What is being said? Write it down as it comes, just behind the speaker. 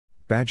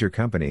Badger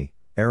Company,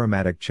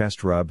 Aromatic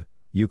Chest Rub,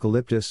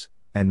 Eucalyptus,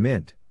 and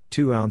Mint,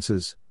 2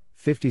 ounces,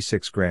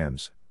 56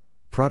 grams.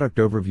 Product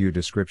Overview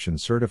Description: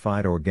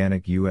 Certified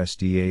Organic,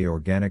 USDA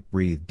Organic.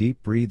 Breathe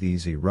Deep, Breathe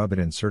Easy. Rub It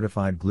In.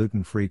 Certified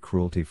Gluten-Free,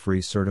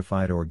 Cruelty-Free.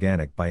 Certified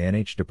Organic by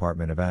NH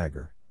Department of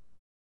Agr.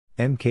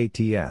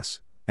 Mkts,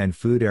 and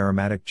Food.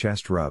 Aromatic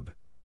Chest Rub.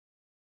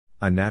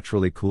 A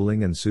naturally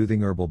cooling and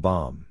soothing herbal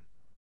balm.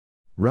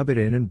 Rub it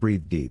in and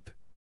breathe deep.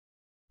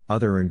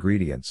 Other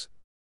ingredients: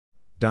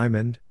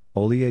 diamond,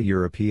 Olea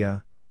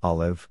europaea,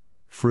 olive,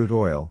 fruit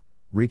oil,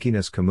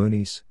 ricinus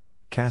communis,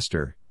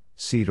 castor,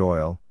 seed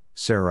oil,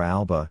 cera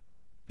alba,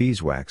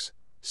 beeswax,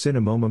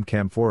 cinnamomum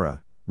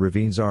camphora,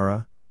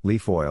 ravintsara,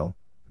 leaf oil,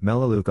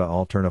 melaleuca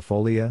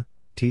alternifolia,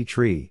 tea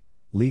tree,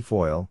 leaf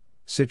oil,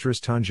 citrus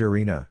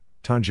tangerina,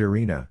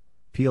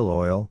 peel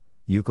oil,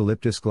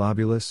 Eucalyptus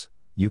globulus,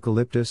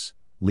 eucalyptus,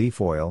 leaf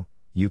oil,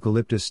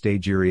 Eucalyptus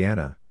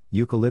staigeriana,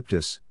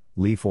 eucalyptus,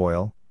 leaf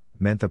oil,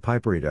 mentha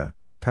piperita,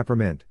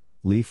 peppermint,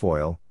 leaf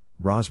oil,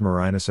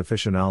 rosmarinus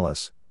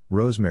officinalis,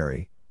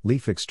 rosemary,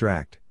 leaf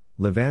extract,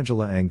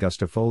 lavandula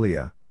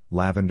angustifolia,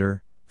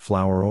 lavender,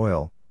 flower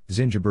oil,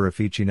 zingiber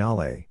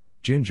officinale,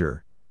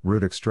 ginger,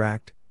 root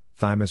extract,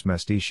 thymus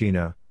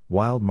mesticina,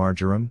 wild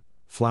marjoram,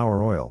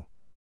 flower oil.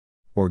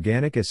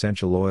 Organic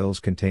essential oils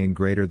contain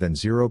greater than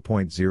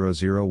 0.001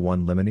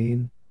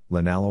 limonene,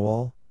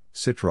 linalool,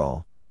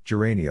 citral,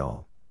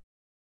 geraniol.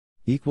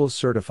 Equals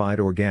certified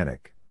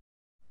organic.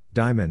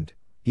 Diamond,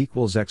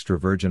 equals extra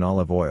virgin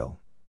olive oil.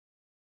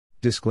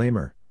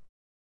 Disclaimer.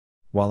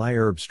 While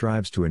iHerb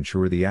strives to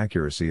ensure the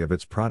accuracy of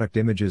its product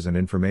images and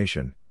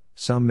information,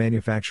 some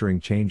manufacturing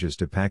changes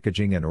to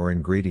packaging and/or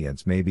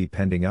ingredients may be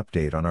pending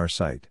update on our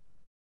site.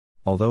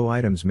 Although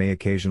items may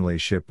occasionally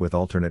ship with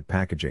alternate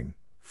packaging,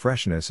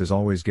 freshness is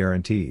always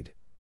guaranteed.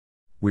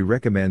 We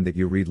recommend that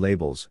you read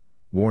labels,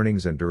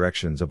 warnings and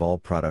directions of all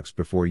products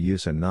before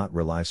use and not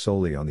rely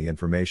solely on the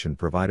information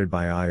provided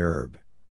by iHerb.